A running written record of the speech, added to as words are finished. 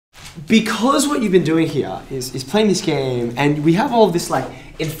because what you've been doing here is playing this game, and we have all of this like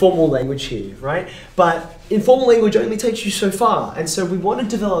informal language here, right? But informal language only takes you so far, and so we want to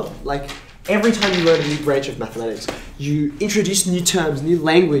develop, like, every time you learn a new branch of mathematics, you introduce new terms, new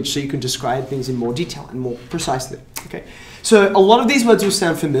language, so you can describe things in more detail and more precisely. Okay. So a lot of these words will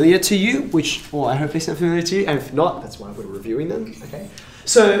sound familiar to you, well, I hope they sound familiar to you, and if not, that's why we're reviewing them. Okay.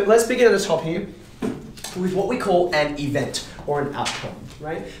 So let's begin at the top here with what we call an event or an outcome,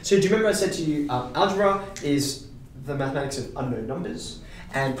 right? So do you remember I said to you, algebra is the mathematics of unknown numbers,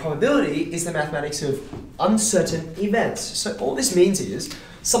 and probability is the mathematics of uncertain events. So all this means is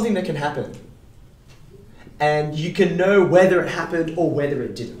something that can happen, and you can know whether it happened or whether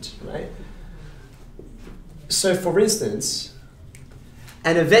it didn't, right? So for instance,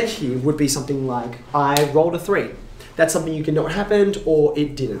 an event here would be something like, I rolled a 3. That's something you can know what happened or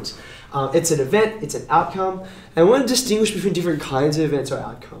it didn't. It's an event, it's an outcome, and I want to distinguish between different kinds of events or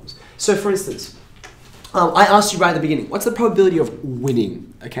outcomes. So for instance, I asked you right at the beginning, what's the probability of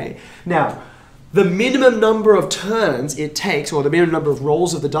winning? Okay. Now, the minimum number of turns it takes, or the minimum number of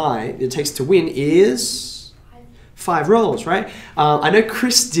rolls of the die it takes to win is 5 rolls, right? I know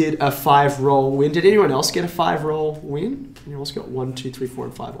Chris did a 5-roll win. Did anyone else get a 5-roll win? Anyone else got 1, 2, 3, 4,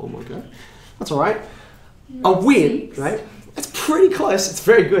 and 5 all in one go? That's all right. A win, 6. Right? It's pretty close. It's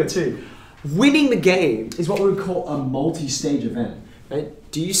very good too. Winning the game is what we would call a multi-stage event.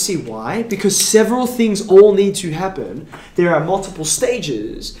 Right? Do you see why? Because several things all need to happen. There are multiple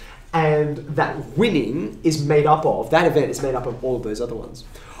stages, and that winning is made up of, that event is made up of all of those other ones.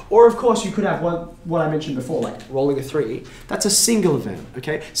 Or of course you could have what I mentioned before, like rolling a 3. That's a single event,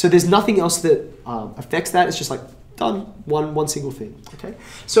 okay? So there's nothing else that affects that. It's just like done, one single thing, okay?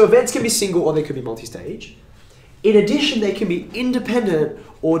 So events can be single or they could be multi-stage. In addition, they can be independent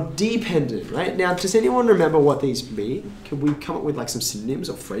or dependent, right? Now, does anyone remember what these mean? Can we come up with like some synonyms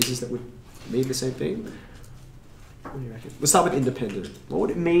or phrases that would mean the same thing? What do you reckon? Let's start with independent. What would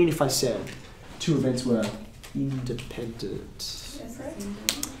it mean if I said 2 events were independent? Separate.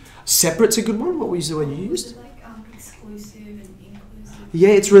 Separate's a good one. What was the one you used? Like exclusive and inclusive. Yeah,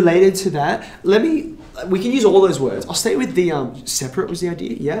 it's related to that. We can use all those words. I'll stay with the separate was the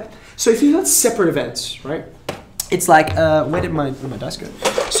idea, yeah? So if you've got separate events, right? It's like, where did my dice go?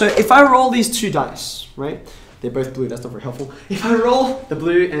 So if I roll these 2 dice, right? They're both blue, that's not very helpful. If I roll the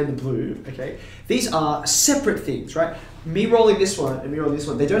blue and the blue, okay? These are separate things, right? Me rolling this one and me rolling this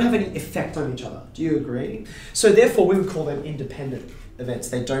one, they don't have any effect on each other. Do you agree? So therefore, we would call them independent events.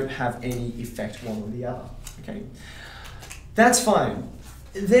 They don't have any effect one on the other, okay? That's fine.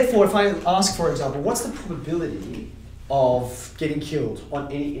 Therefore, if I ask, for example, what's the probability of getting killed on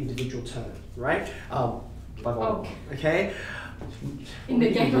any individual turn, right? By volume, okay? In the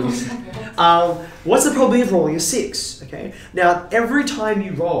game. What's the probability of rolling a 6, okay? Now, every time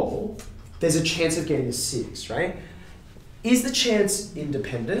you roll, there's a chance of getting a 6, right? Is the chance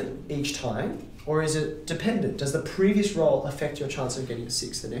independent each time, or is it dependent? Does the previous roll affect your chance of getting a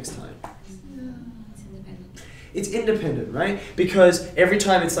 6 the next time? It's independent. It's independent, right? Because every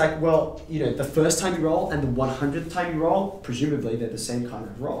time it's like, well, you know, the first time you roll and the 100th time you roll, presumably they're the same kind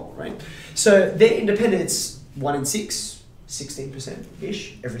of roll, right? So they're independent. It's 1 in 6,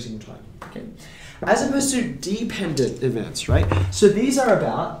 16%-ish every single time, okay? As opposed to dependent events, right? So these are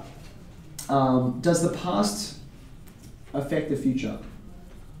about, does the past affect the future?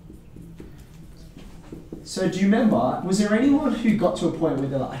 So do you remember, was there anyone who got to a point where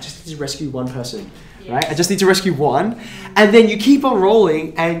they're like, I just need to rescue one person, right? I just need to rescue one. And then you keep on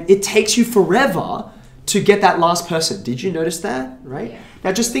rolling and it takes you forever to get that last person. Did you notice that, right? Yeah.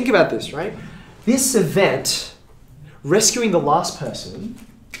 Now just think about this, right? This event, rescuing the last person,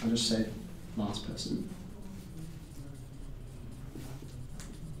 I'll just say last person.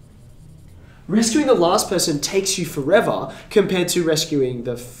 Rescuing the last person takes you forever compared to rescuing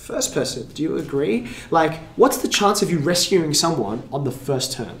the first person. Do you agree? Like, what's the chance of you rescuing someone on the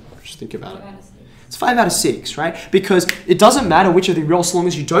first turn? Just think about it. It's 5 out of 6, right? Because it doesn't matter which of the rolls, so long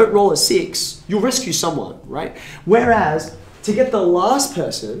as you don't roll a 6, you'll rescue someone, right? Whereas, to get the last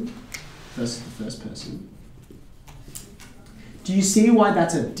person versus the first person, do you see why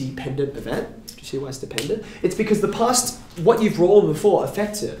that's a dependent event? Do you see why it's dependent? It's because the past, what you've rolled before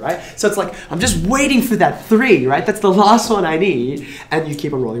affects it, right? So it's like, I'm just waiting for that 3, right? That's the last one I need. And you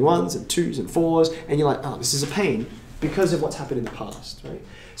keep on rolling 1s and 2s and 4s, and you're like, oh, this is a pain because of what's happened in the past, right?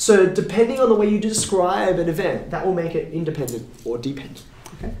 So depending on the way you describe an event, that will make it independent or dependent,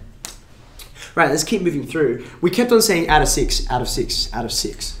 okay? Right, let's keep moving through. We kept on saying out of 6, out of 6, out of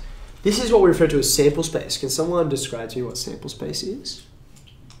 6. This is what we refer to as sample space. Can someone describe to me what sample space is?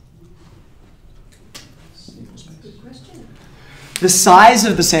 Sample space. Good question. The size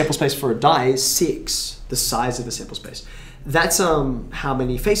of the sample space for a die is 6. The size of the sample space. That's how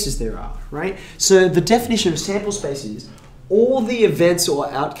many faces there are, right? So the definition of sample space is all the events or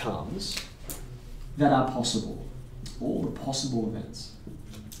outcomes that are possible. All the possible events.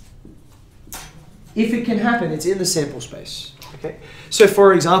 If it can happen, it's in the sample space. Okay? So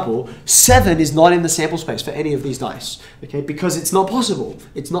for example, 7 is not in the sample space for any of these dice, okay? Because it's not possible.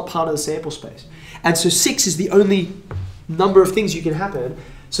 It's not part of the sample space. And so 6 is the only number of things you can happen.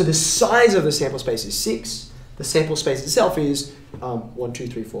 So the size of the sample space is 6. The sample space itself is 1, 2,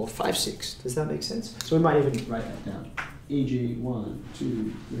 3, 4, 5, 6. Does that make sense? So we might even write that down. E.g. 1,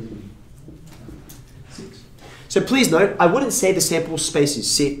 2, 3, 6. So please note, I wouldn't say the sample space is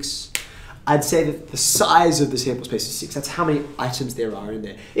 6. I'd say that the size of the sample space is 6. That's how many items there are in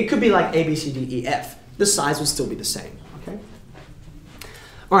there. It could be like A, B, C, D, E, F. The size would still be the same, okay?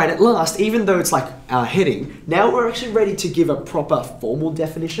 All right, at last, even though it's like our heading, now we're actually ready to give a proper formal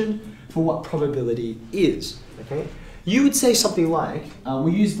definition for what probability is, okay? You would say something like,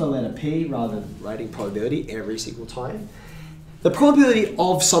 we use the letter P rather than writing probability every single time. The probability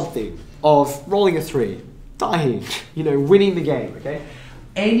of something, of rolling a 3, dying, winning the game, okay?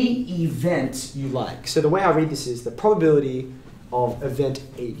 Any event you like. So the way I read this is the probability of event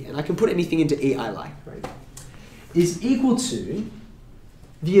E, and I can put anything into E I like, right? Is equal to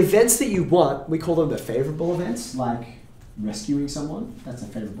the events that you want. We call them the favorable events, like rescuing someone. That's a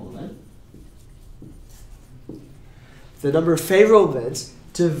favorable event. The number of favorable events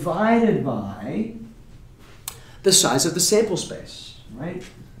divided by the size of the sample space, right?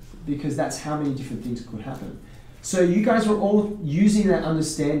 Because that's how many different things could happen. So you guys were all using that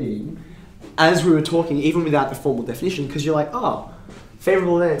understanding as we were talking, even without the formal definition, because you're like, oh,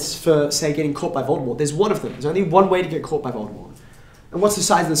 favorable events for, say, getting caught by Voldemort. There's one of them. There's only one way to get caught by Voldemort. And what's the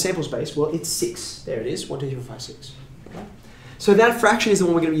size of the sample space? Well, it's 6. There it is, 1, 2, 3, 4, 5, 6. Okay? So that fraction is the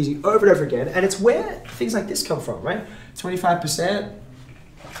one we're going to be using over and over again, and it's where things like this come from, right? 25%,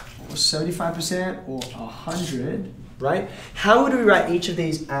 or 75%, or 100, right? How would we write each of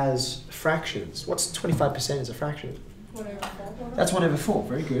these as fractions? What's 25% as a fraction? 1 over 4. That's 1 over 4,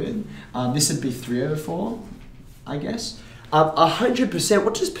 very good. This would be 3 over 4, I guess. 100%,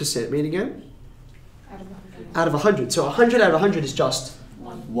 what does percent mean again? Out of 100. Out of 100. So 100 out of 100 is just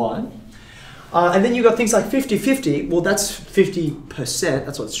 1. And then you've got things like 50-50. Well, that's 50%.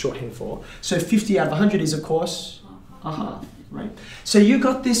 That's what it's shorthand for. So 50 out of 100 is, of course, a half, right? So you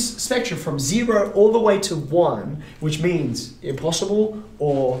got this spectrum from 0 all the way to 1, which means impossible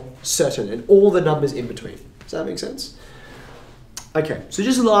or certain, and all the numbers in between. Does that make sense? Okay, so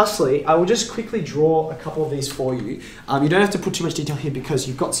just lastly, I will just quickly draw a couple of these for you. You don't have to put too much detail here because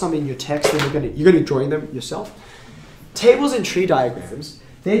you've got some in your text and you're going to be drawing them yourself. Tables and tree diagrams,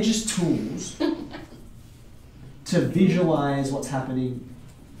 they're just tools to visualize what's happening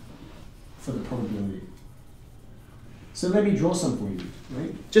for the probability. So let me draw some for you,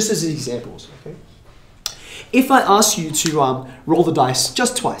 right? Just as examples, okay? If I ask you to roll the dice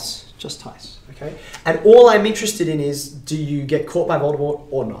just twice, okay? And all I'm interested in is, do you get caught by Voldemort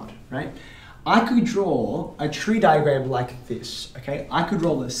or not, right? I could draw a tree diagram like this, okay? I could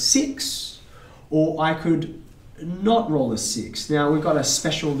roll a 6, or I could not roll a 6. Now, we've got a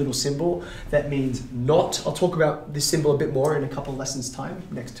special little symbol that means not. I'll talk about this symbol a bit more in a couple of lessons' time,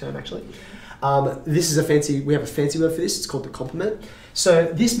 next term actually. This is we have a fancy word for this, it's called the complement.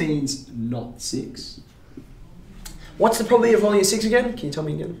 So this means not 6. What's the probability of rolling a 6 again? Can you tell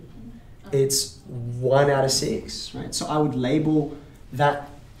me again? It's 1 out of 6, right? So I would label that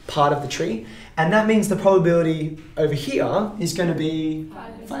part of the tree, and that means the probability over here is going to be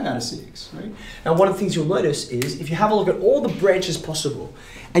 5 out of 6, right? Now, one of the things you'll notice is if you have a look at all the branches possible,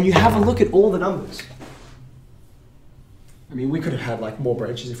 and you have a look at all the numbers, I mean, we could have had like more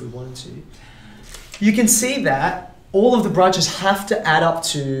branches if we wanted to. You can see that all of the branches have to add up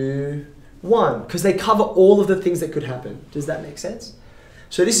to 1 because they cover all of the things that could happen. Does that make sense?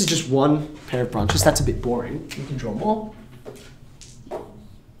 So this is just one pair of branches. That's a bit boring. You can draw more.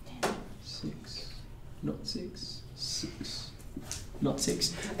 6, not 6, 6, not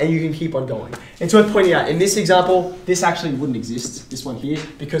 6. And you can keep on going. It's worth pointing out, in this example, this actually wouldn't exist, this one here,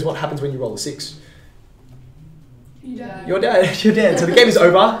 because what happens when you roll a 6? You're dead. You're dead. So the game is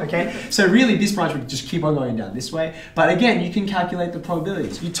over, okay? So really this branch would just keep on going down this way. But again, you can calculate the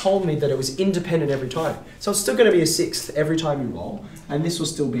probabilities. You told me that it was independent every time. So it's still going to be a 6th every time you roll. And this will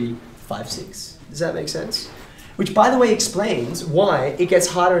still be 5, 6. Does that make sense? Which, by the way, explains why it gets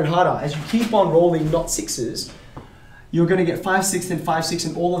harder and harder. As you keep on rolling not 6s, you're going to get 5, 6, and 5, 6,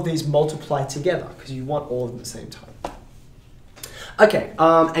 and all of these multiply together because you want all of them at the same time. Okay,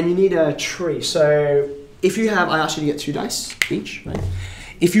 and you need a tree. So if you have, I asked you to get 2 dice each, right?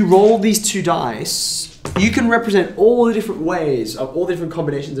 If you roll these 2 dice, you can represent all the different ways of all the different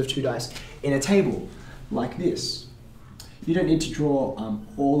combinations of 2 dice in a table like this. You don't need to draw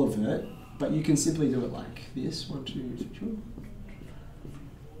all of it, but you can simply do it like this. 1, 2, 3,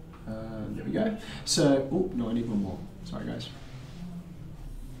 4. There we go. So, oh, no, I need one more. Sorry, guys.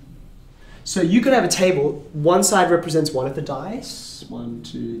 So you could have a table, one side represents one of the dice, 1,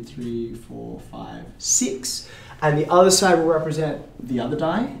 2, 3, 4, 5, 6, and the other side will represent the other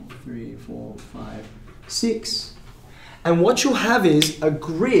die, 3, 4, 5, 6. And what you'll have is a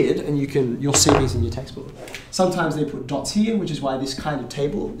grid, and you'll see these in your textbook. Sometimes they put dots here, which is why this kind of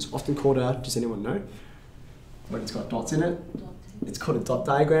table is often called a, does anyone know? When it's got dots in it? It's called a dot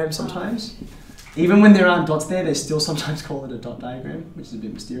diagram sometimes. Even when there aren't dots there, they still sometimes call it a dot diagram, which is a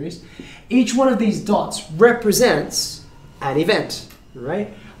bit mysterious. Each one of these dots represents an event,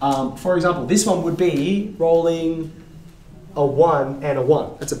 right? For example, this one would be rolling a 1 and a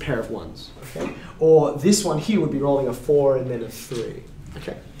 1. That's a pair of 1s, okay? Or this one here would be rolling a 4 and then a 3,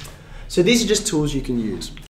 okay? So these are just tools you can use.